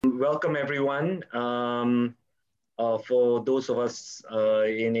welcome everyone. For those of us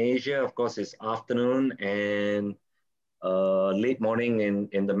in Asia, of course, it's afternoon and late morning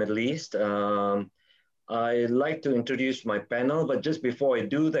in the Middle East. I'd like to introduce my panel, but just before I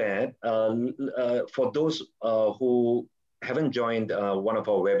do that, for those who haven't joined one of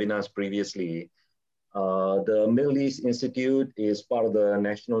our webinars previously, the Middle East Institute is part of the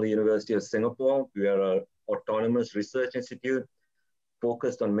National University of Singapore. We are an autonomous research institute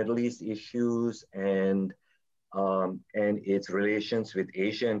focused on Middle East issues and its relations with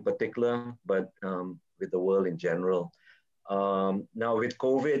Asia in particular, but with the world in general. Now with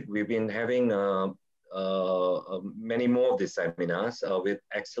COVID, we've been having many more of these seminars with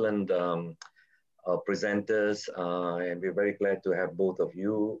excellent presenters, and we're very glad to have both of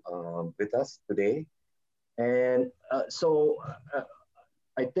you with us today. And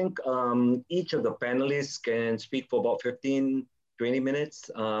I think each of the panelists can speak for about 15-20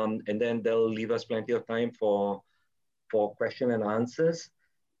 minutes, and then they'll leave us plenty of time for question and answers.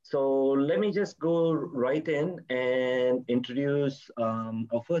 So let me just go right in and introduce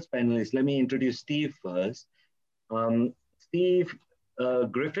our first panelist. Let me introduce Steve first. Steve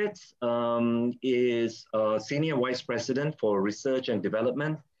Griffiths is Senior Vice President for Research and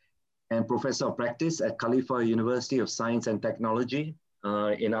Development and Professor of Practice at Khalifa University of Science and Technology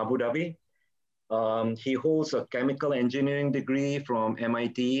in Abu Dhabi. He holds a chemical engineering degree from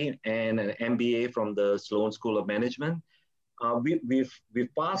MIT and an MBA from the Sloan School of Management. We've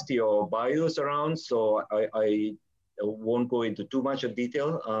passed your bios around, so I won't go into too much of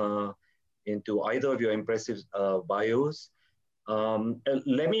detail into either of your impressive bios.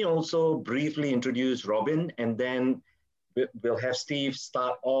 Let me also briefly introduce Robin, and then we'll have Steve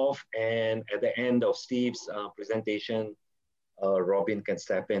start off, and at the end of Steve's presentation, Robin can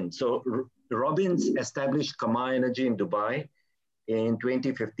step in. So Robin's established Kama Energy in Dubai in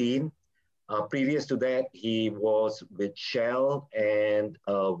 2015. Previous to that, he was with Shell and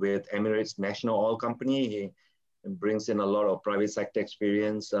with Emirates National Oil Company. He brings in a lot of private sector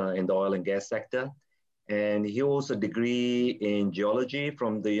experience in the oil and gas sector. And he holds a degree in geology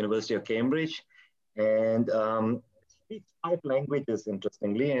from the University of Cambridge, and speaks 5 languages,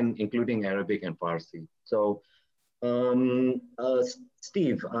 interestingly, and including Arabic and Farsi. So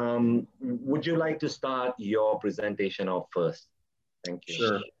Steve, would you like to start your presentation off first? Thank you.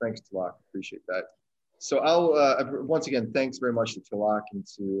 Sure. Thanks, Tilak. Appreciate that. So I'll, once again, thanks very much to Tilak and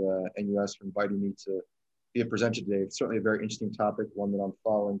to NUS for inviting me to be a presenter today. It's certainly a very interesting topic, one that I'm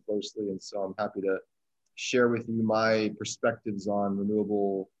following closely. And so I'm happy to share with you my perspectives on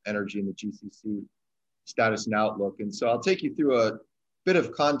renewable energy in the GCC status and outlook. And so I'll take you through a bit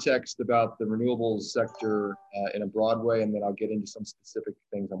of context about the renewables sector in a broad way, and then I'll get into some specific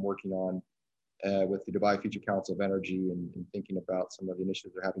things I'm working on with the Dubai Future Council of Energy and thinking about some of the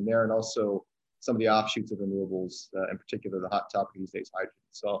initiatives they're having there, and also some of the offshoots of renewables, in particular the hot topic these days, hydrogen.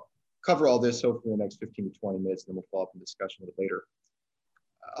 So I'll cover all this hopefully in the next 15 to 20 minutes, and then we'll follow up in discussion a little later.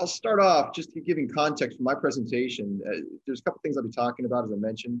 I'll start off just giving context for my presentation. There's a couple things I'll be talking about, as I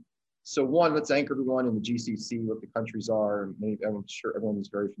mentioned. So one, let's anchor everyone in the GCC, what the countries are. I'm sure everyone is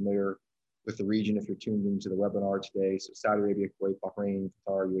very familiar with the region if you're tuned into the webinar today. So Saudi Arabia, Kuwait, Bahrain,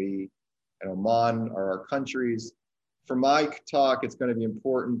 Qatar, UAE, and Oman are our countries. For my talk, it's going to be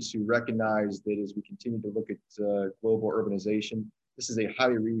important to recognize that as we continue to look at global urbanization, this is a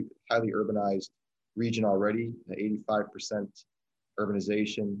highly urbanized region already, 85%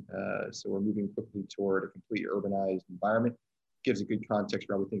 urbanization. So we're moving quickly toward a completely urbanized environment. Gives a good context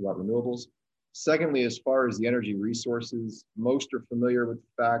for how we think about renewables. Secondly, as far as the energy resources, most are familiar with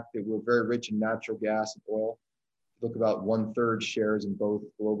the fact that we're very rich in natural gas and oil. Look, about 1/3 shares in both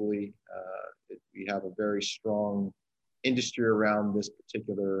globally. We have a very strong industry around this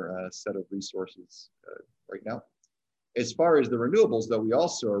particular set of resources right now. As far as the renewables, though, we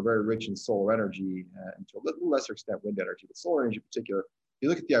also are very rich in solar energy, and to a little lesser extent wind energy, but solar energy in particular. You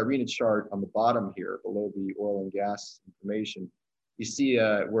look at the IRENA chart on the bottom here, below the oil and gas information, you see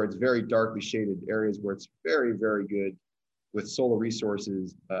where it's very darkly shaded areas where it's very, very good with solar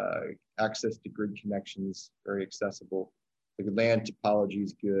resources, access to grid connections, very accessible. The land topology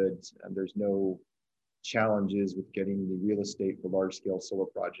is good, and there's no challenges with getting the real estate for large-scale solar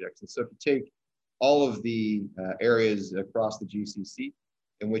projects. And so if you take all of the areas across the GCC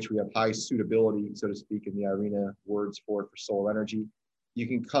in which we have high suitability, so to speak, in the IRENA words for solar energy, you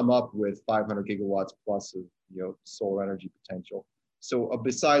can come up with 500 gigawatts plus of solar energy potential. So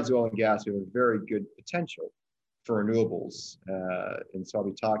besides oil and gas, we have a very good potential for renewables. And so I'll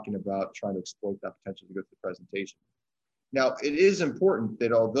be talking about trying to exploit that potential to go through the presentation. Now, it is important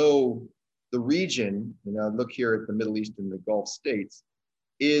that although the region, look here at the Middle East and the Gulf states,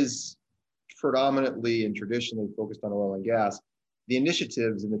 is predominantly and traditionally focused on oil and gas. The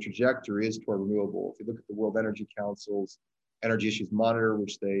initiatives and the trajectory is toward renewable. If you look at the World Energy Council's Energy Issues Monitor,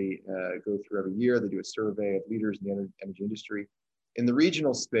 which they go through every year, they do a survey of leaders in the energy industry. In the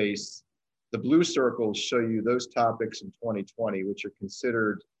regional space, the blue circles show you those topics in 2020, which are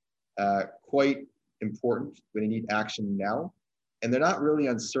considered quite important, but they need action now. And they're not really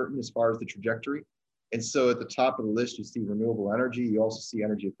uncertain as far as the trajectory. And so at the top of the list, you see renewable energy. You also see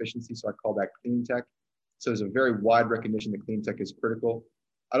energy efficiency. So I call that clean tech. So there's a very wide recognition that clean tech is critical.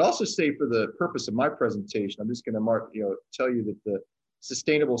 I'd also say for the purpose of my presentation, I'm just going to tell you that the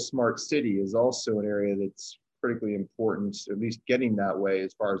sustainable smart city is also an area that's critically important, at least getting that way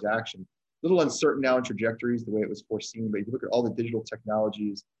as far as action. A little uncertain now in trajectories, the way it was foreseen, but if you look at all the digital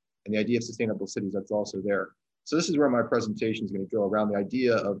technologies and the idea of sustainable cities, that's also there. So this is where my presentation is going to go, around the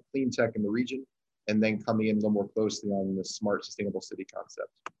idea of clean tech in the region, and then coming in a little more closely on the smart sustainable city concept.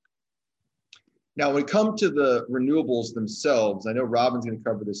 Now, when it comes to the renewables themselves, I know Robin's going to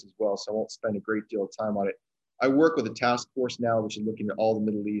cover this as well, so I won't spend a great deal of time on it. I work with a task force now, which is looking at all the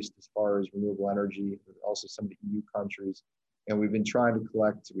Middle East as far as renewable energy, also some of the EU countries. And we've been trying to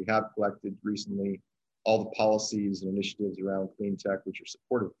collect, we have collected recently, all the policies and initiatives around clean tech, which are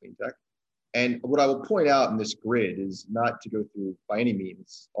supportive of clean tech. And what I will point out in this grid is not to go through by any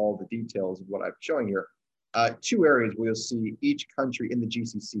means all the details of what I'm showing here. Two areas where you'll see each country in the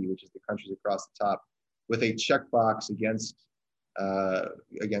GCC, which is the countries across the top, with a checkbox against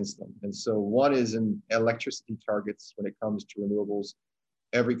them. And so one is in electricity targets when it comes to renewables.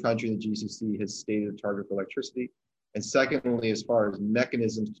 Every country in the GCC has stated a target for electricity. And secondly, as far as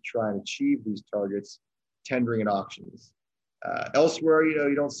mechanisms to try and achieve these targets, tendering and auctions. Elsewhere,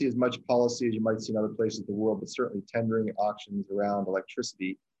 you don't see as much policy as you might see in other places in the world, but certainly tendering and auctions around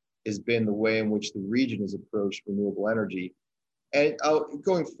electricity has been the way in which the region has approached renewable energy. And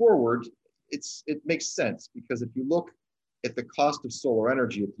going forward, it makes sense, because if you look at the cost of solar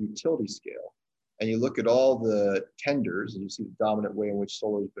energy at the utility scale, and you look at all the tenders, and you see the dominant way in which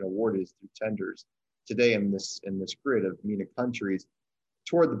solar has been awarded is through tenders today in this grid of MENA countries.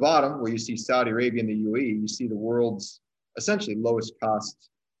 Toward the bottom, where you see Saudi Arabia and the UAE, you see the world's essentially lowest cost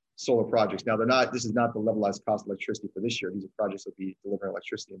solar projects. Now, this is not the levelized cost of electricity for this year. These are projects that will be delivering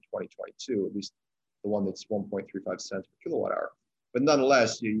electricity in 2022, at least the one that's 1.35 cents per kilowatt hour. But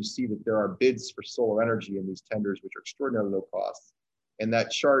nonetheless, you see that there are bids for solar energy in these tenders, which are extraordinarily low costs. And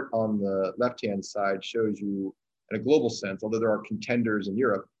that chart on the left-hand side shows you, in a global sense, although there are contenders in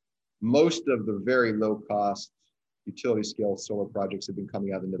Europe, most of the very low-cost utility scale solar projects have been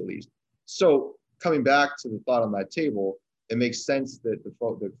coming out of the Middle East. So coming back to the thought on that table, it makes sense that the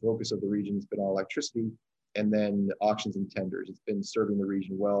focus of the region has been on electricity and then auctions and tenders. It's been serving the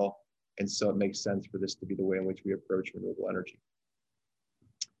region well. And so it makes sense for this to be the way in which we approach renewable energy.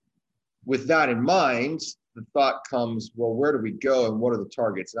 With that in mind, the thought comes, well, where do we go and what are the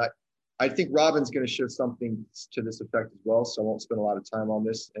targets? And I think Robin's going to show something to this effect as well, so I won't spend a lot of time on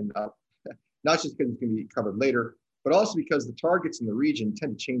this. And not just because it's going to be covered later, but also because the targets in the region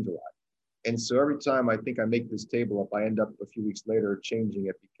tend to change a lot. And so every time I think I make this table up, I end up a few weeks later changing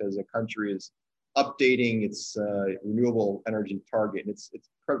it because a country is updating its renewable energy target. And it's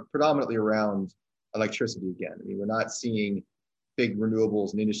predominantly around electricity again. I mean, we're not seeing big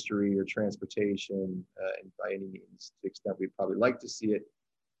renewables in industry or transportation by any means, to the extent we'd probably like to see it.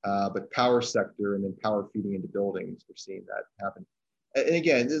 But power sector and then power feeding into buildings, we're seeing that happen. And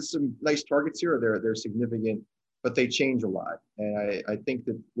again, there's some nice targets here. They're significant, but they change a lot. And I think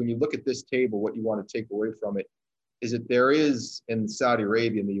that when you look at this table, what you want to take away from it is that there is in Saudi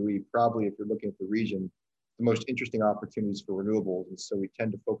Arabia and the UAE, probably if you're looking at the region, the most interesting opportunities for renewables. And so we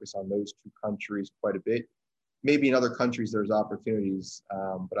tend to focus on those two countries quite a bit. Maybe in other countries, there's opportunities,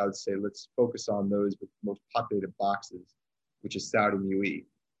 but I would say let's focus on those with the most populated boxes, which is Saudi and UAE.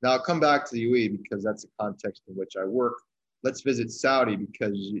 Now I'll come back to the UAE because that's the context in which I work. Let's visit Saudi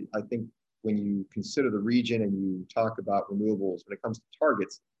because I think when you consider the region and you talk about renewables, when it comes to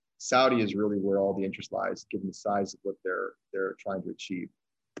targets, Saudi is really where all the interest lies, given the size of what they're trying to achieve.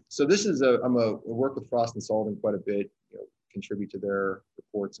 So this is I work with Frost and Sullivan quite a bit, contribute to their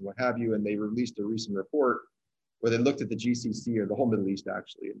reports and what have you, and they released a recent report where they looked at the GCC, or the whole Middle East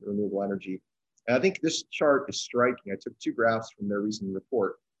actually, and renewable energy. And I think this chart is striking. I took two graphs from their recent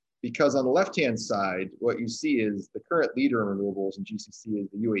report because on the left-hand side, what you see is the current leader in renewables in GCC is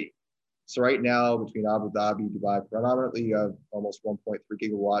the UAE. So right now, between Abu Dhabi, Dubai, predominantly you have almost 1.3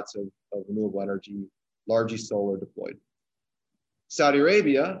 gigawatts of renewable energy, largely solar deployed. Saudi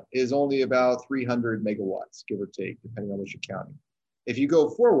Arabia is only about 300 megawatts, give or take, depending on what you're counting. If you go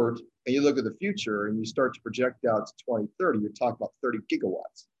forward and you look at the future and you start to project out to 2030, you're talking about 30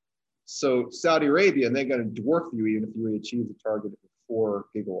 gigawatts. So Saudi Arabia, and they're going to dwarf you even if you achieve the target of 4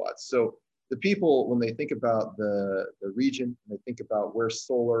 gigawatts. So the people, when they think about the region, and they think about where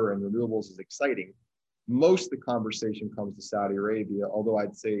solar and renewables is exciting, most of the conversation comes to Saudi Arabia, although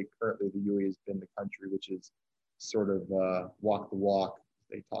I'd say currently the UAE has been the country which is sort of walk the walk,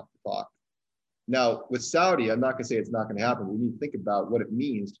 they talk the talk. Now, with Saudi, I'm not going to say it's not going to happen. We need to think about what it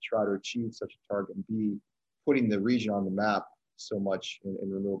means to try to achieve such a target and be putting the region on the map so much in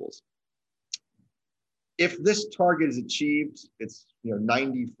renewables. If this target is achieved, it's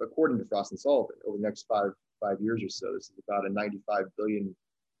 90, according to Frost and Sullivan, over the next five years or so. This is about a $95 billion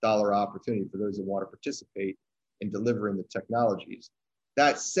opportunity for those that want to participate in delivering the technologies.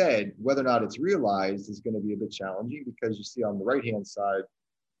 That said, whether or not it's realized is going to be a bit challenging, because you see on the right-hand side,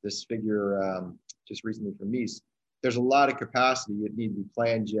 this figure just recently from Nice, there's a lot of capacity. It needs to be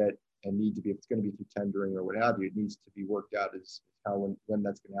planned yet, and need to be, if it's going to be through tendering or what have you, it needs to be worked out as how, when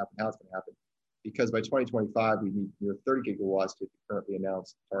that's going to happen, how it's going to happen. Because by 2025, we need near 30 gigawatts to currently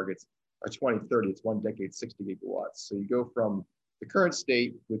announced targets. By 2030, it's 1 decade, 60 gigawatts. So you go from the current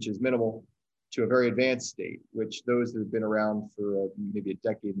state, which is minimal, to a very advanced state, which those that have been around for maybe a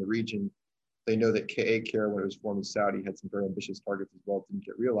decade in the region, they know that KA-Care, when it was formed in Saudi, had some very ambitious targets as well, didn't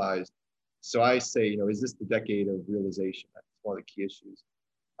get realized. So I say, is this the decade of realization? That's one of the key issues.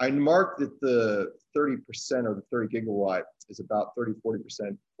 I marked that the 30% or the 30 gigawatt is about 30,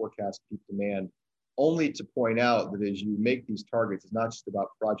 40% forecast peak demand, only to point out that as you make these targets, it's not just about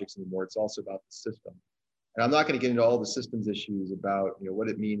projects anymore, it's also about the system. And I'm not going to get into all the systems issues about what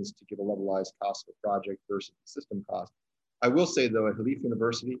it means to give a levelized cost of a project versus the system cost. I will say though, at Khalif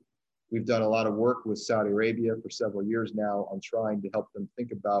University, we've done a lot of work with Saudi Arabia for several years now on trying to help them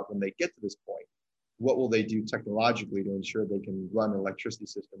think about when they get to this point, what will they do technologically to ensure they can run an electricity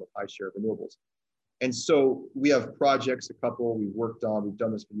system with high share of renewables. And so we have projects, a couple we've worked on, we've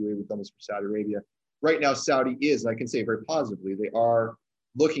done this for UAE, we've done this for Saudi Arabia. Right now, Saudi is, and I can say very positively, they are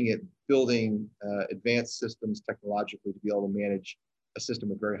looking at building advanced systems technologically to be able to manage a system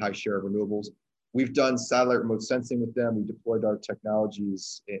with very high share of renewables. We've done satellite remote sensing with them. We deployed our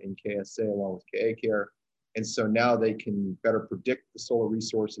technologies in KSA along with KA-Care. And so now they can better predict the solar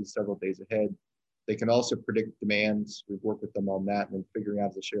resources several days ahead. They can also predict demands. We've worked with them on that, and then figuring out,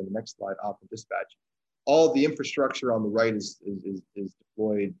 as I'll share in the next slide, optimal dispatch. All the infrastructure on the right is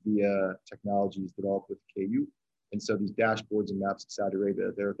deployed via technologies developed with KU. And so these dashboards and maps of Saudi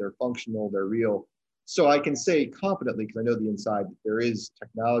Arabia, they're functional, they're real. So I can say confidently, because I know the inside, that there is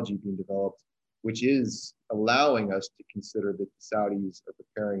technology being developed, which is allowing us to consider that the Saudis are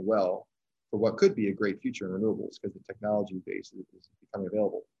preparing well for what could be a great future in renewables, because the technology base is becoming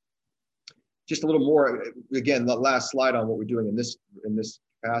available. Just a little more, again, the last slide on what we're doing in this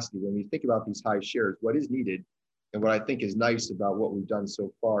capacity. When we think about these high shares, what is needed, and what I think is nice about what we've done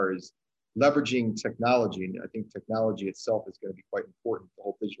so far is leveraging technology. And I think technology itself is going to be quite important, the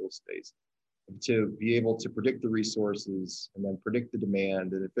whole digital space, to be able to predict the resources and then predict the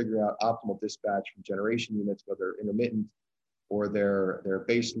demand, and then figure out optimal dispatch from generation units, whether intermittent or their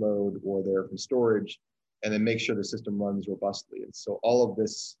base load or they're from storage, and then make sure the system runs robustly. And so all of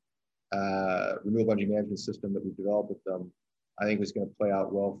this renewable energy management system that we've developed with them, I think is going to play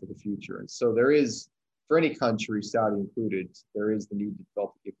out well for the future. And so there is, for any country, Saudi included, there is the need to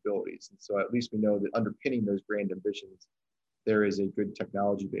develop the capabilities. And so at least we know that underpinning those grand ambitions, there is a good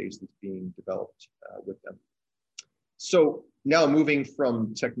technology base that's being developed with them. So now moving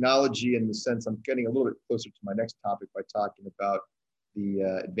from technology, in the sense, I'm getting a little bit closer to my next topic by talking about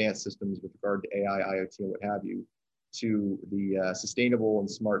the advanced systems with regard to AI, IoT, and what have you, to the sustainable and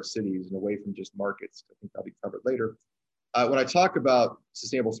smart cities, and away from just markets. I think that'll be covered later. When I talk about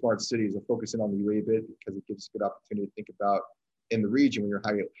sustainable smart cities, I'll focus in on the UAE a bit, because it gives us a good opportunity to think about in the region, when you're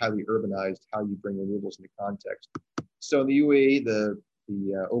highly urbanized, how you bring renewables into context. So in the UAE,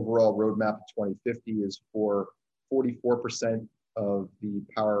 the overall roadmap to 2050 is for 44% of the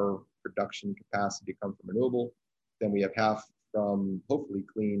power production capacity to come from renewable. Then we have half from hopefully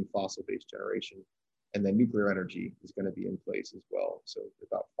clean fossil-based generation. And then nuclear energy is going to be in place as well. So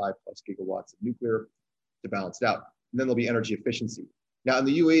about 5+ gigawatts of nuclear to balance it out. And then there'll be energy efficiency. Now in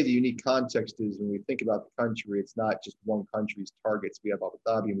the UAE, the unique context is when we think about the country, it's not just one country's targets. We have Abu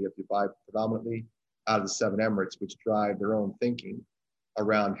Dhabi and we have Dubai predominantly out of the 7 Emirates, which drive their own thinking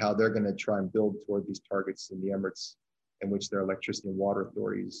around how they're going to try and build toward these targets in the Emirates, in which their electricity and water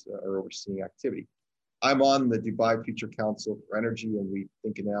authorities are overseeing activity. I'm on the Dubai Future Council for Energy, and we're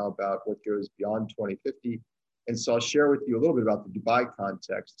thinking now about what goes beyond 2050. And so I'll share with you a little bit about the Dubai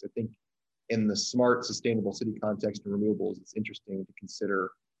context. I think in the smart, sustainable city context and renewables, it's interesting to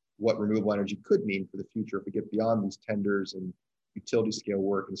consider what renewable energy could mean for the future if we get beyond these tenders and utility scale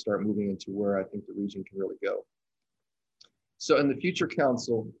work and start moving into where I think the region can really go. So in the Future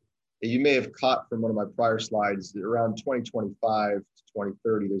Council, you may have caught from one of my prior slides that around 2025 to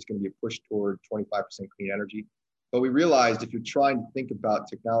 2030, there's going to be a push toward 25% clean energy. But we realized if you're trying to think about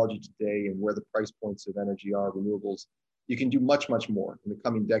technology today and where the price points of energy are, renewables, you can do much, much more. In the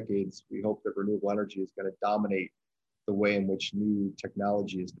coming decades, we hope that renewable energy is going to dominate the way in which new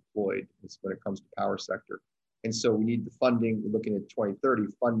technology is deployed when it comes to power sector. And so we need the funding. We're looking at 2030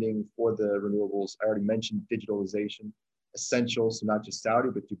 funding for the renewables. I already mentioned digitalization, essential. So not just Saudi,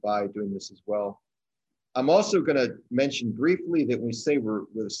 but Dubai doing this as well. I'm also going to mention briefly that when we say we're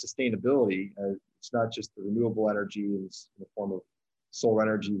with sustainability, it's not just the renewable energy in the form of solar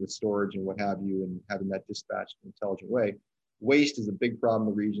energy with storage and what have you, and having that dispatched in an intelligent way. Waste is a big problem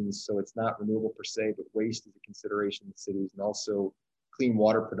in the regions, so it's not renewable per se, but waste is a consideration in cities, and also clean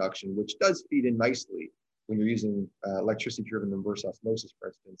water production, which does feed in nicely when you're using electricity-driven reverse osmosis, for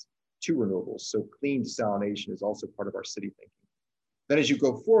instance, to renewables. So clean desalination is also part of our city thinking. Then as you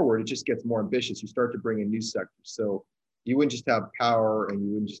go forward, it just gets more ambitious. You start to bring in new sectors. So you wouldn't just have power and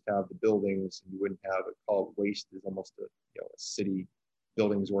you wouldn't just have the buildings, and you wouldn't have it called waste is almost a city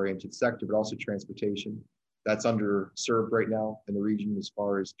buildings oriented sector, but also transportation. That's underserved right now in the region as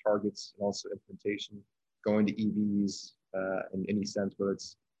far as targets and also implementation, going to EVs in any sense, whether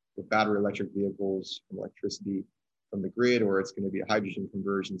it's with battery electric vehicles from electricity from the grid, or it's going to be a hydrogen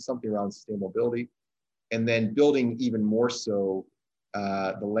conversion, something around sustainable mobility. And then building even more so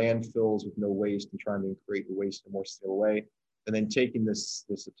the landfills with no waste and trying to create the waste in a more sustainable way. And then taking this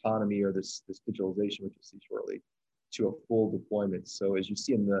autonomy or this digitalization, which you'll see shortly, to a full deployment. So as you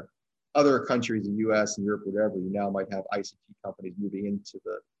see in the other countries in US and Europe, whatever, you now might have ICT companies moving into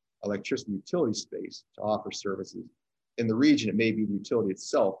the electricity utility space to offer services. In the region, it may be the utility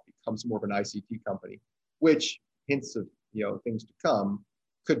itself becomes more of an ICT company, which hints of things to come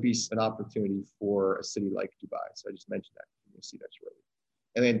could be an opportunity for a city like Dubai. So I just mentioned that. You'll see that shortly.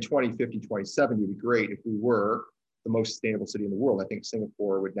 And then 2050, 2070 would be great if we were the most sustainable city in the world. I think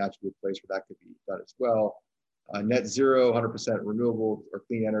Singapore would naturally be a place where that could be done as well. Net zero, 100% renewable or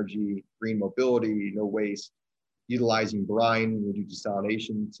clean energy, green mobility, no waste, utilizing brine, we do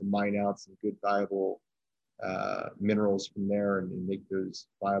desalination to mine out some good valuable minerals from there and make those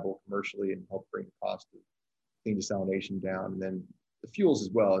viable commercially and help bring the cost of clean desalination down. And then the fuels as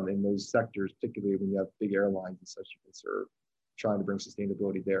well. And in those sectors, particularly when you have big airlines and such, you can serve, trying to bring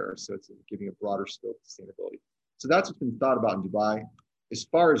sustainability there. So it's giving a broader scope of sustainability. So that's what's been thought about in Dubai. As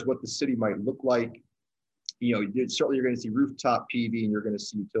far as what the city might look like, certainly you're going to see rooftop PV and you're going to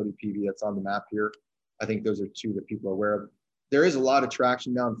see utility PV. That's on the map here. I think those are two that people are aware of. There is a lot of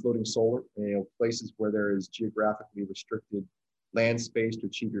traction now in floating solar, places where there is geographically restricted land space to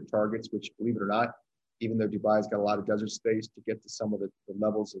achieve your targets, which, believe it or not, even though Dubai's got a lot of desert space to get to some of the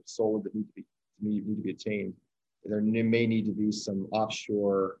levels of solar that need to be attained, there may need to be some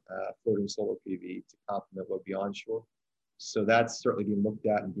offshore floating solar PV to complement what would be onshore. So that's certainly being looked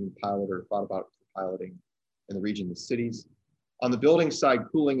at and being piloted or thought about for piloting in the region, the cities. On the building side,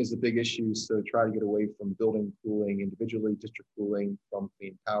 cooling is a big issue. So try to get away from building cooling individually, district cooling from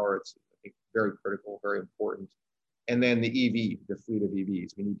clean power. It's, I think, very critical, very important. And then the EV, the fleet of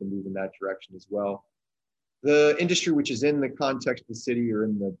EVs, we need to move in that direction as well. The industry, which is in the context of the city or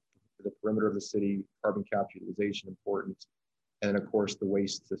in the perimeter of the city, carbon capture utilization important. And then of course the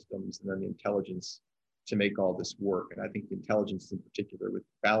waste systems and then the intelligence to make all this work. And I think the intelligence in particular with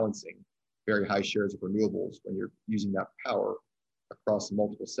balancing very high shares of renewables when you're using that power across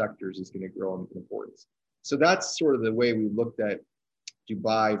multiple sectors is going to grow in importance. So that's sort of the way we looked at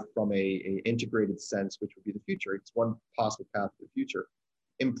Dubai from a integrated sense, which would be the future. It's one possible path to the future.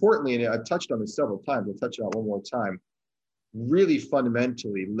 Importantly, and I've touched on this several times, I'll touch on it one more time, really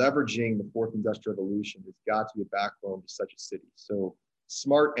fundamentally leveraging the fourth industrial revolution has got to be a backbone to such a city. So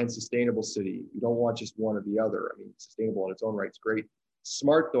smart and sustainable city, you don't want just one or the other. I mean, sustainable in its own right is great.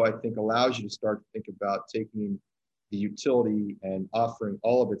 Smart, though, I think allows you to start to think about taking the utility and offering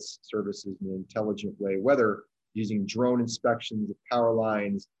all of its services in an intelligent way, whether using drone inspections of power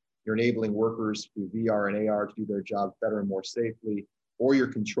lines, you're enabling workers through VR and AR to do their job better and more safely, or you're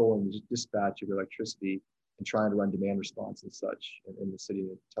controlling the dispatch of electricity and trying to run demand response and such in the city in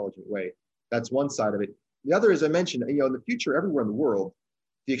an intelligent way. That's one side of it. The other, as I mentioned, in the future, everywhere in the world,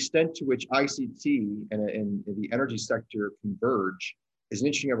 the extent to which ICT and the energy sector converge is an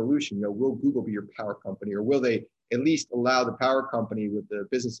interesting evolution. Will Google be your power company, or will they at least allow the power company with the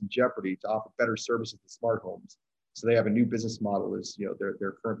business in jeopardy to offer better services to smart homes? So they have a new business model. Is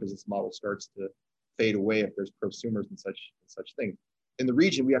their current business model starts to fade away if there's prosumers and such things. In the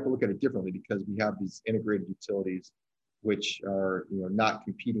region, we have to look at it differently because we have these integrated utilities, which are not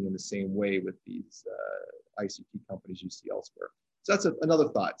competing in the same way with these ICT companies you see elsewhere. So that's another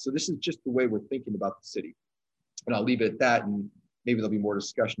thought. So this is just the way we're thinking about the city, and I'll leave it at that. And maybe there'll be more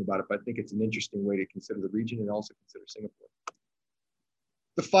discussion about it, but I think it's an interesting way to consider the region and also consider Singapore.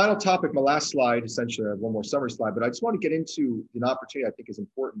 The final topic, my last slide, essentially I have one more summary slide, but I just want to get into an opportunity I think is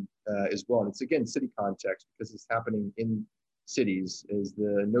important as well. And it's again, city context, because it's happening in cities, is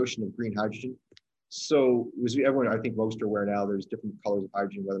the notion of green hydrogen. So as everyone, I think most are aware now, there's different colors of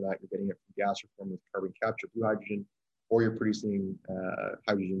hydrogen, whether or not you're getting it from gas or from carbon capture, blue hydrogen, or you're producing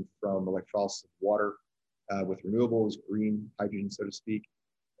hydrogen from electrolysis of water with renewables, green hydrogen, so to speak.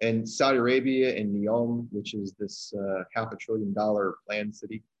 And Saudi Arabia and NEOM, which is this $500 billion planned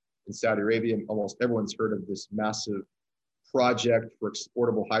city in Saudi Arabia, and almost everyone's heard of this massive project for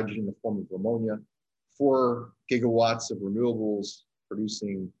exportable hydrogen in the form of ammonia, 4 gigawatts of renewables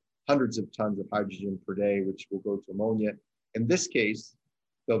producing hundreds of tons of hydrogen per day, which will go to ammonia. In this case,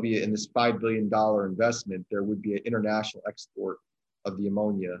 there'll be in this $5 billion investment, there would be an international export of the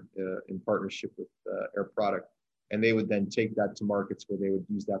ammonia in partnership with Air Product. And they would then take that to markets where they would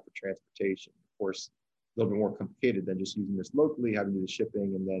use that for transportation. Of course, a little bit more complicated than just using this locally, having to do the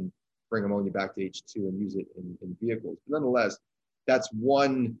shipping and then bring ammonia back to H2 and use it in vehicles. But nonetheless, that's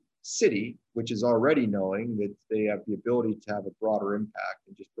one city which is already knowing that they have the ability to have a broader impact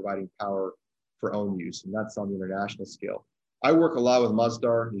than just providing power for own use. And that's on the international scale. I work a lot with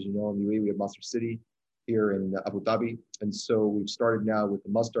Masdar. As you know, in the UAE, we have Masdar City here in Abu Dhabi. And so we've started now with the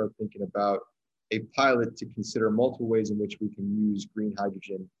Masdar thinking about a pilot to consider multiple ways in which we can use green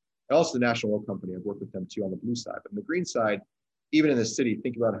hydrogen. And also the National Oil Company, I've worked with them too on the blue side. But on the green side, even in the city,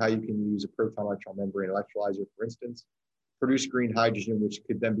 think about how you can use a proton electron membrane electrolyzer, for instance, produce green hydrogen, which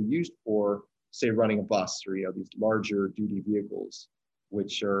could then be used for, say, running a bus or these larger duty vehicles,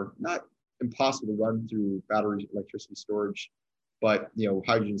 which are not impossible to run through battery electricity storage. But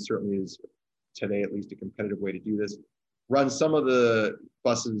hydrogen certainly is today at least a competitive way to do this. Run some of the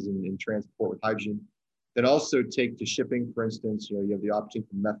buses and transport with hydrogen, then also take to shipping, for instance, you have the opportunity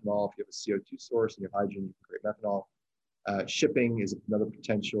for methanol. If you have a CO2 source and you have hydrogen, you can create methanol. Shipping is another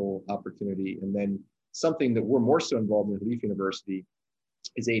potential opportunity. And then something that we're more so involved in at Leaf University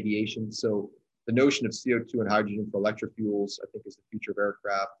is aviation. So the notion of CO2 and hydrogen for electric fuels, I think, is the future of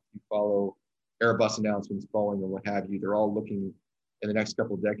aircraft. If you follow Airbus announcements, Boeing, and what have you, they're all looking in the next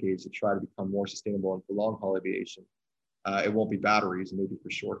couple of decades to try to become more sustainable and for long-haul aviation. It won't be batteries, maybe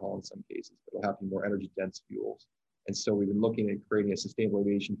for short haul in some cases, but it'll have to be more energy dense fuels. And so we've been looking at creating a sustainable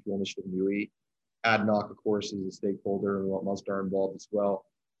aviation fuel initiative in the UAE. ADNOC, of course, is a stakeholder, and we want Masdar involved as well.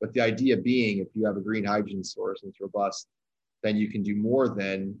 But the idea being, if you have a green hydrogen source and it's robust, then you can do more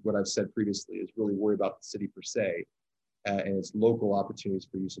than what I've said previously, is really worry about the city per se and its local opportunities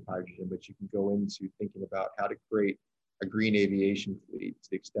for use of hydrogen. But you can go into thinking about how to create a green aviation fleet to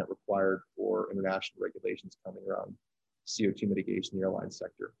the extent required for international regulations coming around CO2 mitigation in the airline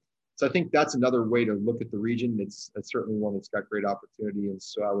sector. So I think that's another way to look at the region. It's certainly one that's got great opportunity. And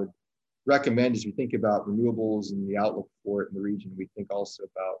so I would recommend, as we think about renewables and the outlook for it in the region, we think also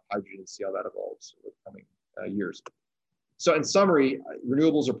about hydrogen and see how that evolves over the coming years. So in summary,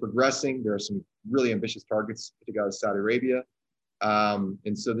 renewables are progressing. There are some really ambitious targets put together in Saudi Arabia.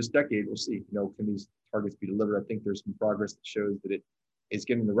 And so this decade, we'll see, can these targets be delivered? I think there's some progress that shows that it is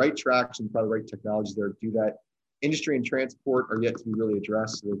getting the right traction, probably the right technologies there to do that. Industry and transport are yet to be really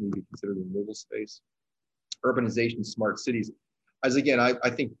addressed, so those need to be considered in the renewable space. Urbanization, smart cities. As again, I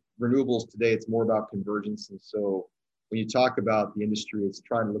think renewables today, it's more about convergence. And so when you talk about the industry, it's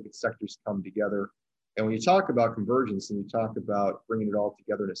trying to look at sectors come together. And when you talk about convergence and you talk about bringing it all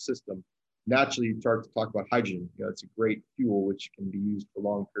together in a system, naturally you start to talk about hydrogen. It's a great fuel which can be used for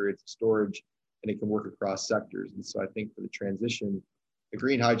long periods of storage, and it can work across sectors. And so I think for the transition, the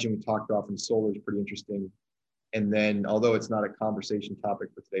green hydrogen we talked about from solar is pretty interesting. And then, although it's not a conversation topic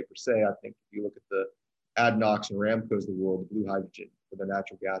for today per se, I think if you look at the ADNOCs and Ramcos of the world, the blue hydrogen for the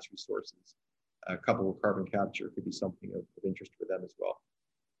natural gas resources, coupled with carbon capture, could be something of interest for them as well.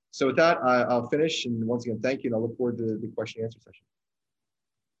 So with that, I'll finish. And once again, thank you. And I'll look forward to the question and answer session.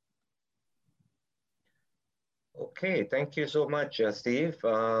 Okay, thank you so much, Steve.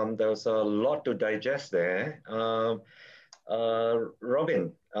 There was a lot to digest there.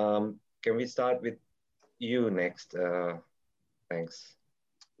 Robin, can we start with you next? Thanks.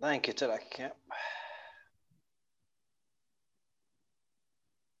 Thank you, Tilak. Yeah.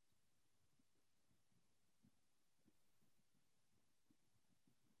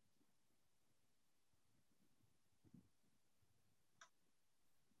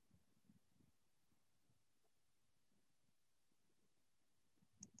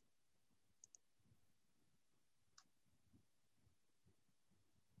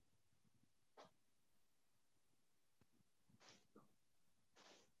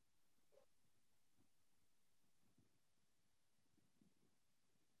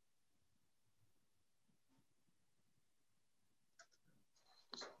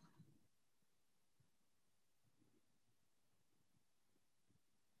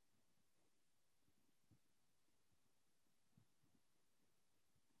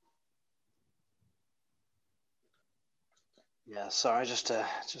 Yeah, sorry, just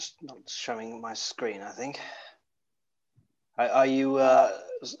not showing my screen, I think. Are you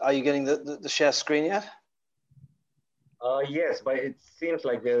getting the share screen yet? Yes, but it seems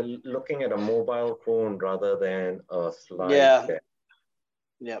like we're looking at a mobile phone rather than a slide Yeah, deck.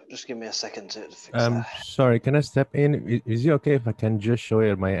 yeah. Just give me a second to fix that. Sorry, can I step in? Is it okay if I can just show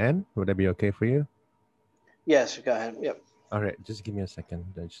it at my end? Would that be okay for you? Yes, go ahead. Yep. All right, just give me a second.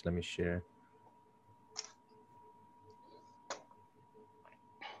 Just let me share.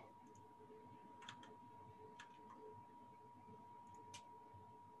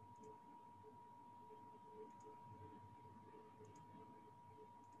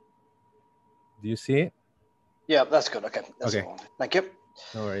 Do you see it? Yeah, that's good. Okay, that's Okay. what I wanted. Thank you.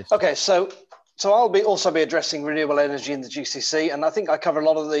 No worries. Okay, so I'll also be addressing renewable energy in the GCC, and I think I cover a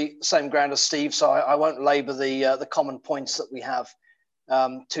lot of the same ground as Steve, so I won't labour the common points that we have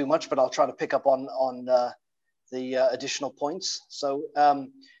too much, but I'll try to pick up on the additional points. So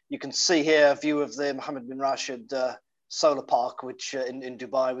you can see here a view of the Mohammed bin Rashid solar park, which in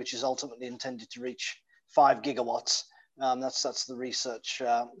Dubai, which is ultimately intended to reach 5 gigawatts. That's the research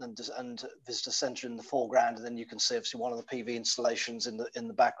and visitor centre in the foreground, and then you can see obviously one of the PV installations in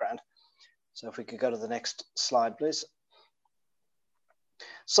the background. So if we could go to the next slide, please.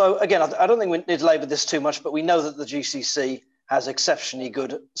 So again, I don't think we need to labour this too much, but we know that the GCC has exceptionally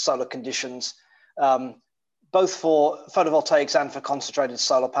good solar conditions, both for photovoltaics and for concentrated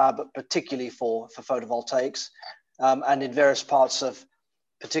solar power, but particularly for photovoltaics, and in various parts of,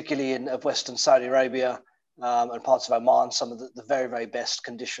 particularly of Western Saudi Arabia and parts of Oman, some of the very, very best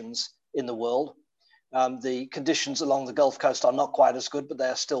conditions in the world. The conditions along the Gulf Coast are not quite as good, but they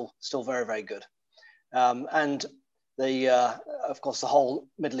are still very, very good. And of course, the whole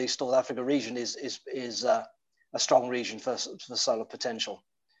Middle East, North Africa region is a strong region for solar potential.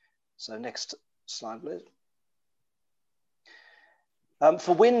 So next slide, please.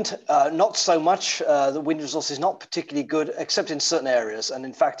 For wind, not so much. The wind resource is not particularly good, except in certain areas. And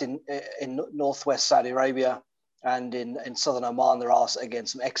in fact, in northwest Saudi Arabia and in southern Oman, there are, again,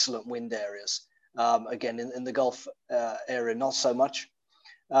 some excellent wind areas. Again, in the Gulf area, not so much.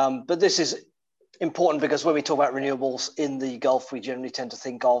 But this is important because when we talk about renewables in the Gulf, we generally tend to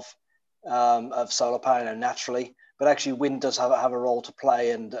think of solar power naturally. But actually, wind does have a role to play,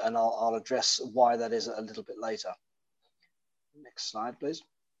 and I'll address why that is a little bit later. Next slide, please.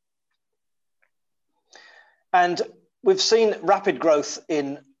 And we've seen rapid growth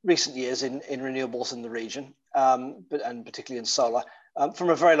in recent years in renewables in the region, and particularly in solar, from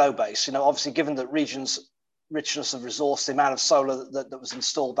a very low base. Obviously, given the region's richness of resource, the amount of solar that was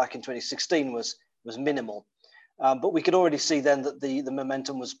installed back in 2016 was minimal. But we could already see then that the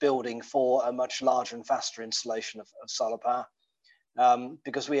momentum was building for a much larger and faster installation of solar power,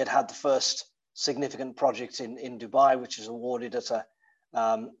 because we had the first significant project in Dubai, which is awarded at a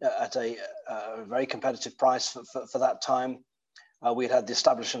very competitive price for that time. We had the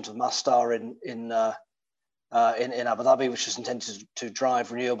establishment of Masdar in Abu Dhabi, which is intended to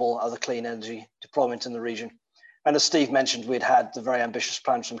drive renewable, other clean energy deployment in the region. And as Steve mentioned, we'd had the very ambitious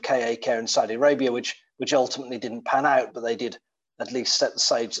plans from KA Care in Saudi Arabia, which ultimately didn't pan out, but they did at least set the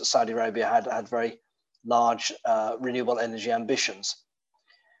stage that Saudi Arabia had very large renewable energy ambitions.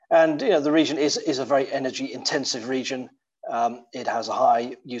 And the region is a very energy intensive region. It has a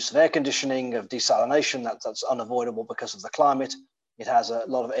high use of air conditioning, of desalination, that's unavoidable because of the climate. It has a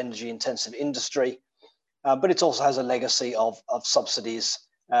lot of energy intensive industry, but it also has a legacy of subsidies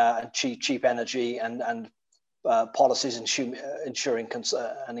and cheap energy and policies ensuring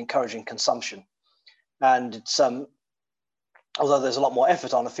and encouraging consumption. And it's although there's a lot more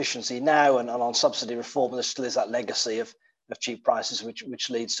effort on efficiency now and on subsidy reform, there still is that legacy of cheap prices, which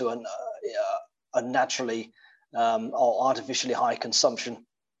leads to a naturally or artificially high consumption,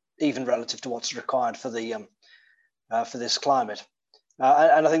 even relative to what's required for this climate.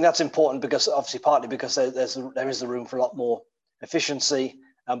 And I think that's important because obviously partly because there is the room for a lot more efficiency,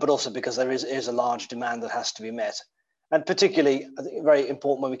 but also because there is a large demand that has to be met. And particularly, I think very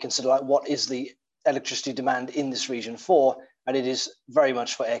important when we consider what is the electricity demand in this region for, and it is very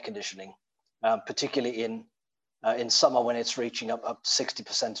much for air conditioning, particularly in summer when it's reaching up to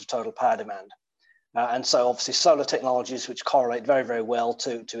 60% of total power demand. And so obviously solar technologies, which correlate very, very well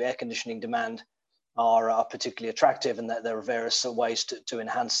to air conditioning demand, are particularly attractive, and that there are various ways to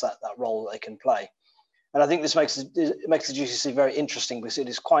enhance that role that they can play. And I think this makes the GCC very interesting because it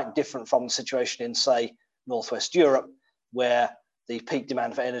is quite different from the situation in, say, Northwest Europe, where the peak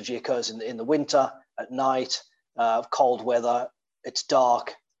demand for energy occurs in the winter, at night, cold weather, it's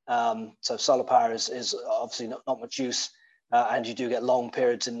dark. So solar power is obviously not much use, and you do get long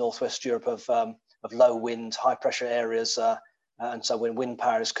periods in Northwest Europe of low wind, high pressure areas and so when wind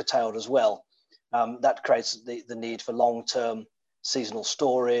power is curtailed as well, that creates the need for long-term seasonal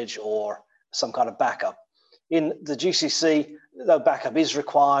storage or some kind of backup. In the GCC, though backup is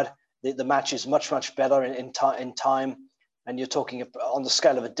required, the match is much, much better in time. And you're talking on the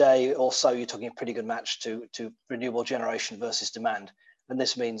scale of a day or so, you're talking a pretty good match to renewable generation versus demand. And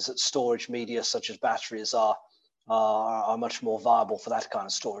this means that storage media such as batteries are much more viable for that kind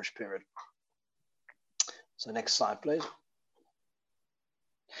of storage period. So next slide, please.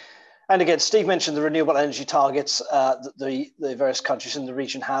 And again, Steve mentioned the renewable energy targets that the various countries in the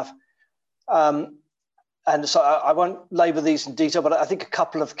region have. And so I won't labor these in detail, but I think a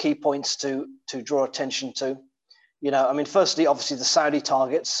couple of key points to draw attention to. I mean, firstly, obviously the Saudi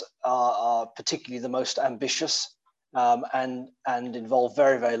targets are particularly the most ambitious and involve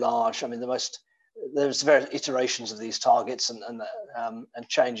very, very large. I mean, there's various iterations of these targets and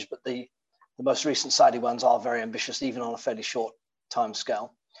changes, but the most recent Saudi ones are very ambitious, even on a fairly short time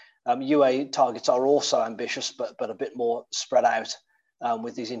scale. UA targets are also ambitious, but a bit more spread out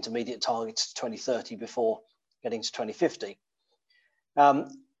with these intermediate targets to 2030 before getting to 2050.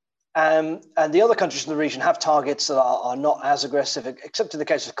 And the other countries in the region have targets that are not as aggressive, except in the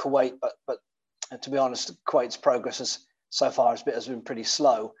case of Kuwait. But to be honest, Kuwait's progress so far has been pretty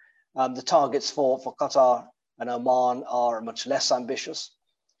slow. The targets for Qatar and Oman are much less ambitious.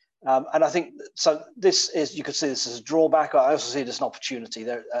 And I think, so you could see this as a drawback. I also see it as an opportunity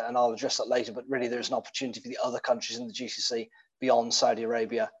there, and I'll address that later, but really there's an opportunity for the other countries in the GCC beyond Saudi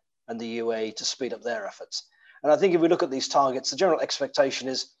Arabia and the UAE to speed up their efforts. And I think if we look at these targets, the general expectation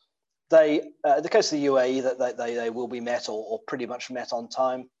is in the case of the UAE, that they will be met or pretty much met on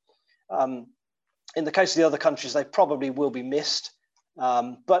time. In the case of the other countries, they probably will be missed,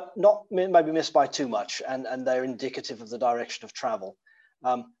 but not maybe missed by too much, and they're indicative of the direction of travel.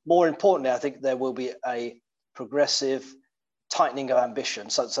 More importantly, I think there will be a progressive tightening of ambition.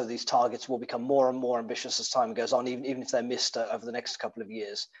 So these targets will become more and more ambitious as time goes on, even if they're missed over the next couple of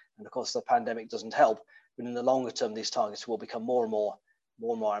years. And of course, the pandemic doesn't help. But in the longer term, these targets will become more and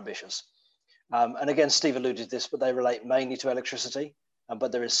more ambitious. And again, Steve alluded to this, but they relate mainly to electricity.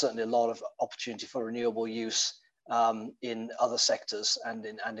 But there is certainly a lot of opportunity for renewable use in other sectors and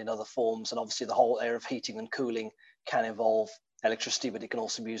in other forms. And obviously, the whole area of heating and cooling can involve electricity, but it can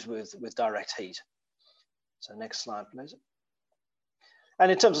also be used with direct heat. So next slide, please.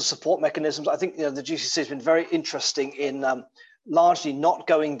 And in terms of support mechanisms, I think the GCC has been very interesting in largely not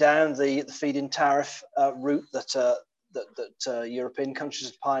going down the feed-in tariff route that European countries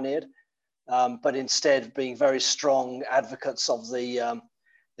have pioneered, but instead being very strong advocates of the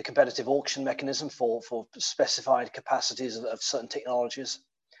competitive auction mechanism for specified capacities of certain technologies.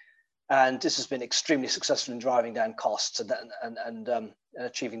 And this has been extremely successful in driving down costs and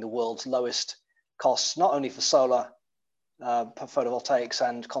achieving the world's lowest costs, not only for solar, photovoltaics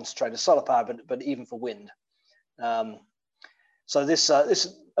and concentrated solar power, but even for wind. So this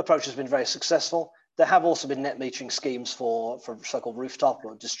approach has been very successful. There have also been net metering schemes for so-called rooftop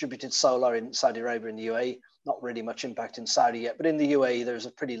or distributed solar in Saudi Arabia and the UAE. Not really much impact in Saudi yet, but in the UAE, there's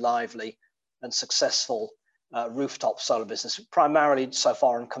a pretty lively and successful rooftop solar business, primarily so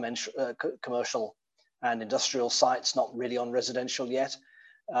far on commercial and industrial sites, not really on residential yet.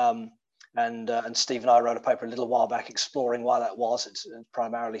 And Steve and I wrote a paper a little while back exploring why that was. It's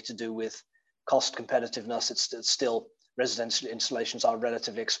primarily to do with cost competitiveness. It's still, residential installations are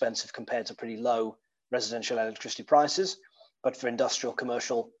relatively expensive compared to pretty low residential electricity prices. But for industrial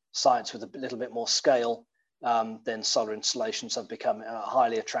commercial sites with a little bit more scale, then solar installations have become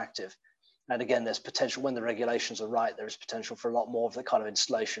highly attractive. And again, there's potential, when the regulations are right, there is potential for a lot more of the kind of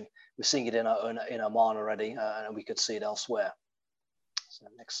installation. We're seeing it in Oman already, and we could see it elsewhere. So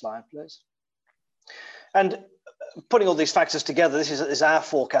next slide, please. And putting all these factors together, this is our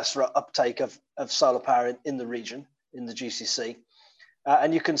forecast for uptake of solar power in the region, in the GCC.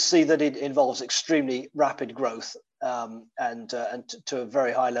 And you can see that it involves extremely rapid growth and to a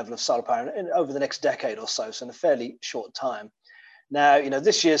very high level of solar power over the next decade or so, so in a fairly short time. Now,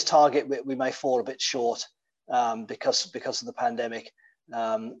 this year's target, we may fall a bit short because of the pandemic,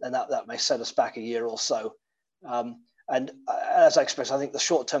 and that may set us back a year or so. And as I expressed, I think the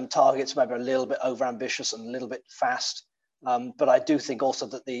short-term targets may be a little bit overambitious and a little bit fast, but I do think also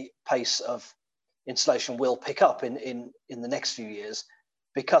that the pace of installation will pick up in the next few years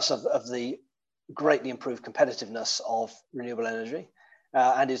because of the greatly improved competitiveness of renewable energy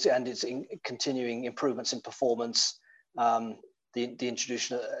and its continuing improvements in performance. The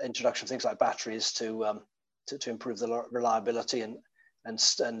introduction of things like batteries to improve the reliability and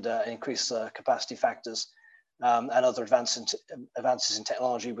increase capacity factors, and other advances in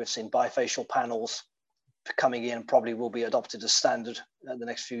technology. We've seen bifacial panels coming in, probably will be adopted as standard in the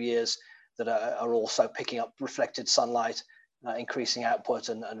next few years, that are also picking up reflected sunlight, increasing output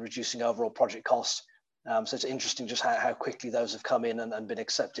and reducing overall project costs. So it's interesting just how quickly those have come in and been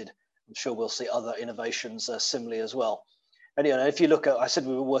accepted. I'm sure we'll see other innovations similarly as well. And if you look at, I said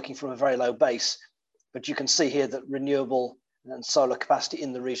we were working from a very low base, but you can see here that renewable and solar capacity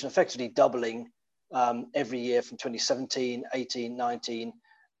in the region effectively doubling every year from 2017, 18, 19,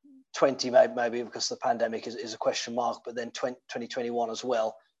 20 maybe because the pandemic is a question mark, but then 2021 as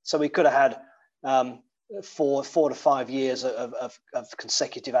well. So we could have had 4 to 5 years of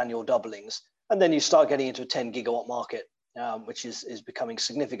consecutive annual doublings. And then you start getting into a 10 gigawatt market, which is becoming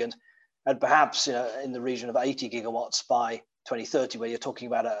significant. And perhaps in the region of 80 gigawatts by 2030, where you're talking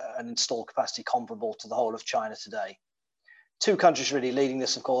about an installed capacity comparable to the whole of China today. 2 countries really leading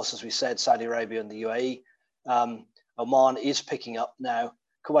this, of course, as we said, Saudi Arabia and the UAE. Oman is picking up now.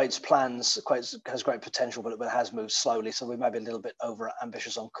 Kuwait's plans, has great potential, but it has moved slowly. So we may be a little bit over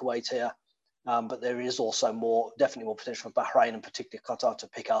ambitious on Kuwait here. But there is also definitely more potential for Bahrain and particularly Qatar to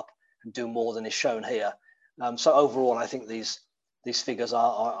pick up and do more than is shown here. So overall, I think these figures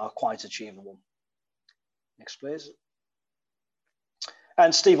are quite achievable. Next, please.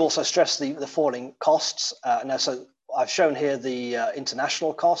 And Steve also stressed the falling costs. Now, so I've shown here the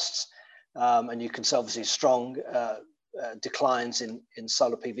international costs, and you can see obviously strong declines in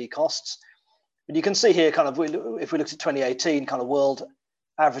solar PV costs. But you can see here kind of, if we looked at 2018, kind of world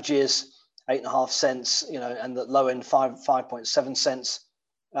averages, 8.5 cents, and the low end 5.7 cents.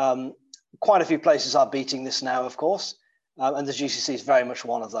 Quite a few places are beating this now, of course, and the GCC is very much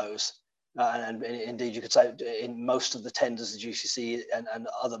one of those. And indeed, you could say in most of the tenders, the GCC and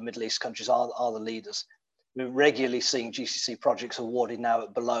other Middle East countries are the leaders. We're regularly seeing GCC projects awarded now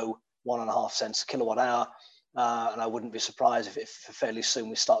at below 1.5 cents a kilowatt hour. And I wouldn't be surprised if fairly soon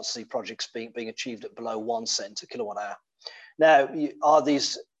we start to see projects being achieved at below 1 cent a kilowatt hour. Now, are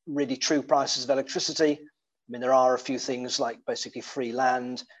these really true prices of electricity? I mean, there are a few things like basically free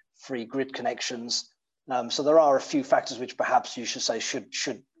land, free grid connections. So there are a few factors which perhaps you should say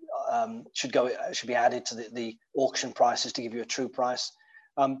should be added to the auction prices to give you a true price.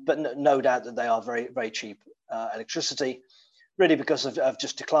 But no doubt that they are very, very cheap electricity, really because of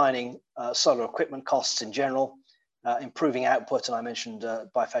just declining solar equipment costs in general, improving output, and I mentioned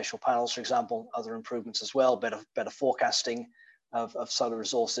bifacial panels, for example, other improvements as well, better forecasting of solar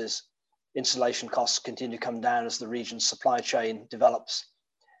resources. Installation costs continue to come down as the region's supply chain develops.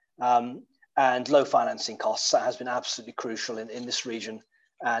 And low financing costs, that has been absolutely crucial in this region,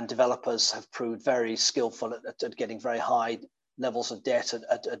 and developers have proved very skillful at getting very high levels of debt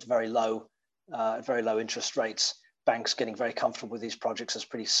at very low interest rates. Banks getting very comfortable with these projects as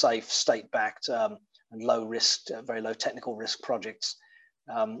pretty safe, state-backed, and low risk, very low technical risk projects.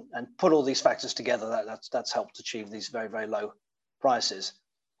 And put all these factors together, that's helped achieve these very, very low prices.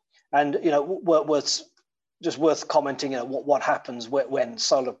 And worth commenting, what happens when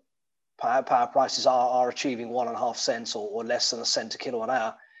solar power prices are achieving 1.5 cents or less than a cent a kilowatt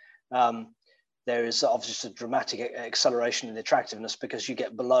hour. There is obviously a dramatic acceleration in the attractiveness, because you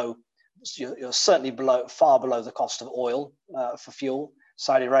get you're certainly far below the cost of oil for fuel.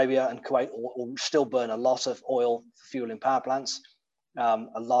 Saudi Arabia and Kuwait will still burn a lot of oil for fuel in power plants.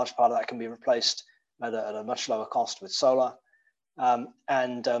 A large part of that can be replaced at a much lower cost with solar. And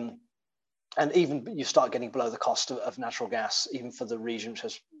even you start getting below the cost of natural gas, even for the region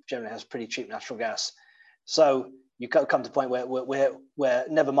which generally has pretty cheap natural gas. So you come to the point where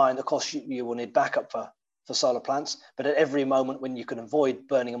never mind, of course, you will need backup for solar plants, but at every moment when you can avoid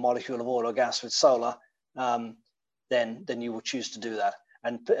burning a molecule of oil or gas with solar, then you will choose to do that.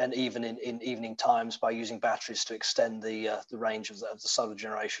 And even in evening times, by using batteries to extend the range of the solar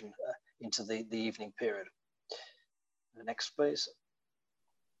generation into the evening period. Next, please.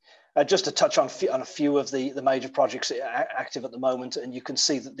 Just to touch on a few of the major projects active at the moment, and you can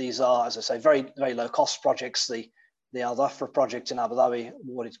see that these are, as I say, very, very low cost projects. The Al Dhafra project in Abu Dhabi,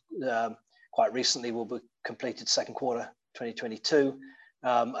 awarded quite recently, will be completed second quarter 2022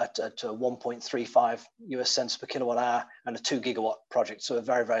 at 1.35 US cents per kilowatt hour, and a 2 gigawatt project. So a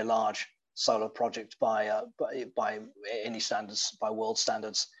very, very large solar project by any standards, by world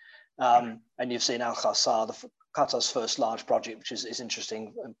standards. And you've seen Al Khasar, Qatar's first large project, which is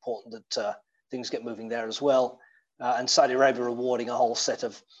interesting, important that things get moving there as well. And Saudi Arabia awarding a whole set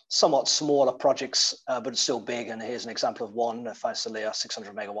of somewhat smaller projects, but it's still big. And here's an example of one, Faisaliyah,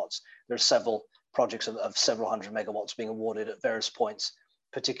 600 megawatts. There are several projects of several hundred megawatts being awarded at various points,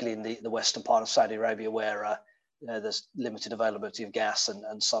 particularly in the western part of Saudi Arabia, where there's limited availability of gas,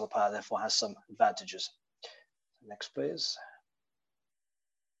 and solar power therefore has some advantages. Next, please.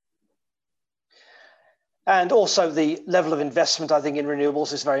 And also the level of investment, I think, in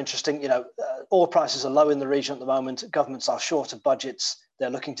renewables is very interesting. Oil prices are low in the region at the moment. Governments are short of budgets. They're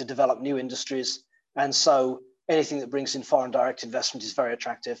looking to develop new industries. And so anything that brings in foreign direct investment is very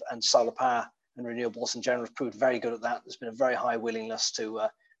attractive. And solar power and renewables in general have proved very good at that. There's been a very high willingness to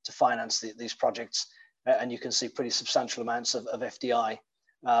finance these projects. And you can see pretty substantial amounts of FDI.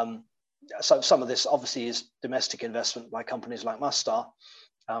 So some of this obviously is domestic investment by companies like Mastar,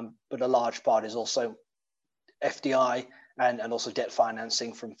 but a large part is also FDI and also debt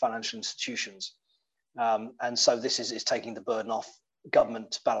financing from financial institutions. And so this is taking the burden off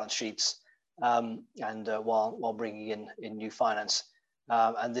government balance sheets while bringing in new finance.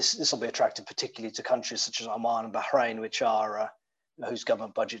 And this will be attractive particularly to countries such as Oman and Bahrain, which are whose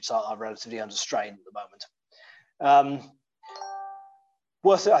government budgets are relatively under strain at the moment.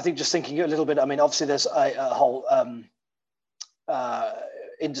 Worth, I think, just thinking a little bit. I mean, obviously, there's a whole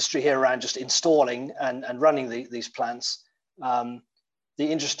industry here around just installing and running these plants. The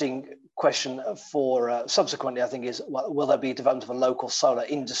interesting question for subsequently, I think, is will there be development of a local solar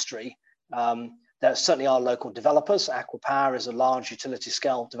industry? There certainly are local developers. Aqua Power is a large utility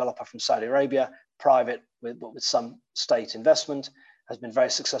scale developer from Saudi Arabia, private with some state investment, has been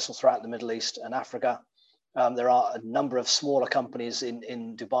very successful throughout the Middle East and Africa. There are a number of smaller companies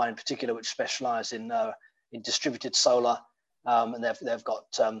in Dubai in particular which specialize in distributed solar, and they've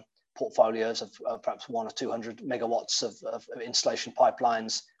got portfolios of perhaps 100 or 200 megawatts of installation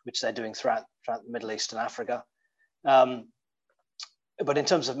pipelines, which they're doing throughout the Middle East and Africa. But in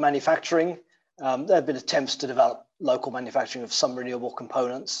terms of manufacturing, there have been attempts to develop local manufacturing of some renewable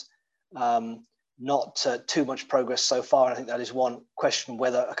components. Not too much progress so far. And I think that is one question,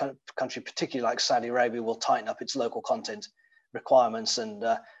 whether a country, particularly like Saudi Arabia, will tighten up its local content requirements and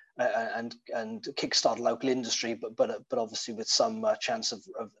kickstart local industry, but obviously with some chance of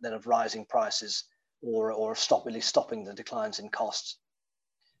rising prices or at least stopping the declines in costs.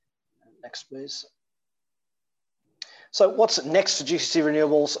 Next, please. So what's next for GCC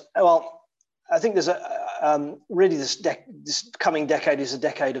renewables? Well, I think there's really this coming decade is a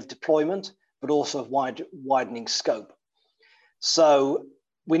decade of deployment, but also of widening scope. So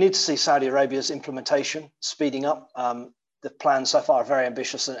we need to see Saudi Arabia's implementation speeding up. The plans so far are very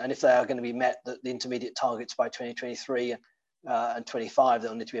ambitious, and if they are going to be met, the intermediate targets by 2023 and 25,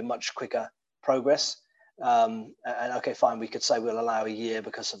 there'll need to be a much quicker progress. And okay, fine, we could say we'll allow a year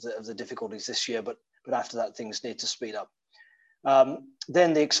because of the difficulties this year, but after that, things need to speed up.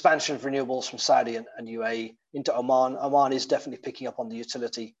 Then the expansion of renewables from Saudi and UAE into Oman. Oman is definitely picking up on the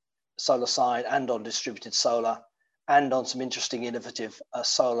utility solar side and on distributed solar and on some interesting innovative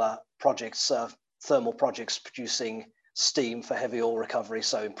solar projects, thermal projects producing steam for heavy oil recovery,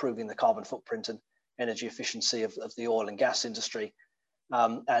 so improving the carbon footprint and energy efficiency of the oil and gas industry.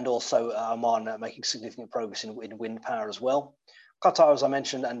 And also Oman making significant progress in wind power as well. Qatar, as I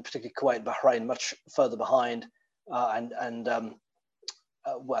mentioned, and particularly Kuwait, Bahrain, much further behind. Well,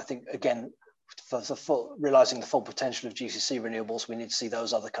 I think, again, for realizing the full potential of GCC renewables, we need to see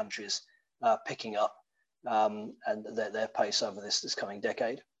those other countries picking up and their pace over this coming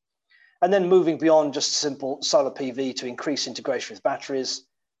decade. And then moving beyond just simple solar PV to increase integration with batteries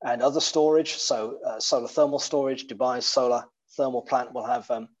and other storage. So solar thermal storage, Dubai's solar thermal plant will have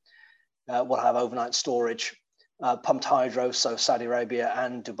overnight storage. Pumped hydro, so Saudi Arabia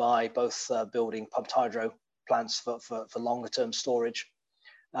and Dubai both building pumped hydro plants for longer term storage.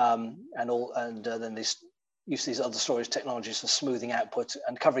 And then use these other storage technologies for smoothing output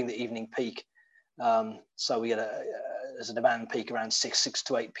and covering the evening peak. So we get there's a demand peak around 6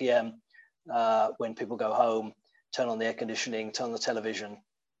 to 8 p.m. When people go home, turn on the air conditioning, turn on the television,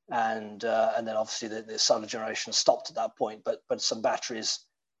 and then obviously the solar generation stopped at that point. But some batteries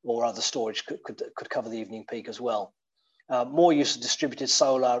or other storage could cover the evening peak as well. More use of distributed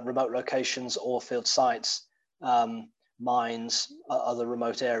solar, remote locations, oil field sites, mines, other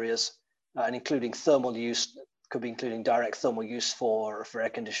remote areas, and including thermal use, could be including direct thermal use for air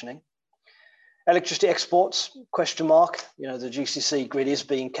conditioning. Electricity exports, question mark. You know, the GCC grid is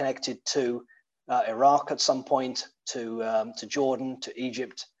being connected to Iraq at some point, to Jordan, to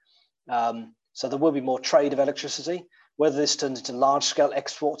Egypt. So there will be more trade of electricity. Whether this turns into large-scale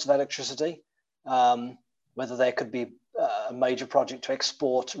exports of electricity, whether there could be a major project to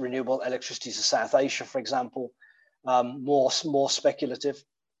export renewable electricity to South Asia, for example, more speculative,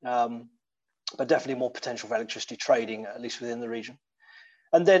 but definitely more potential for electricity trading, at least within the region.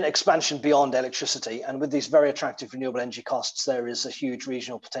 And then expansion beyond electricity. And with these very attractive renewable energy costs, there is a huge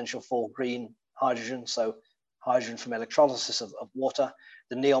regional potential for green hydrogen, so hydrogen from electrolysis of water.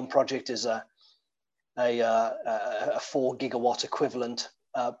 The NEOM project is a 4 gigawatt equivalent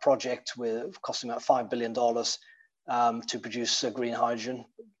project with costing about $5 billion to produce green hydrogen,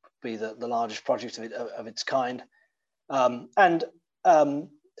 be the largest project of its kind, and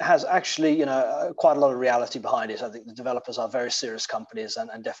has actually, you know, quite a lot of reality behind it. I think the developers are very serious companies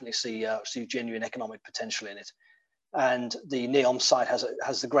and definitely see genuine economic potential in it. And the NEOM site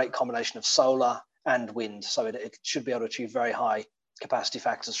has the great combination of solar and wind, so it should be able to achieve very high capacity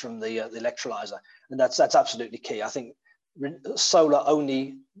factors from the electrolyzer, and that's absolutely key. I think solar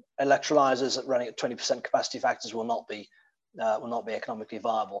only electrolyzers running at 20% capacity factors will not be economically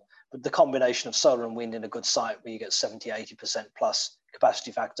viable. But the combination of solar and wind in a good site where you get 70–80% plus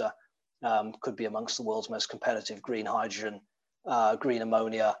capacity factor could be amongst the world's most competitive green hydrogen, green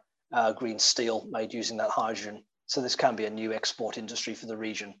ammonia, green steel made using that hydrogen. So this can be a new export industry for the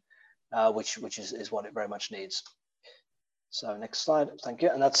region, which is what it very much needs. So next slide, thank you.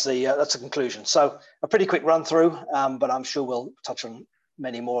 And that's the conclusion. So a pretty quick run through, but I'm sure we'll touch on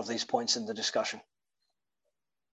many more of these points in the discussion.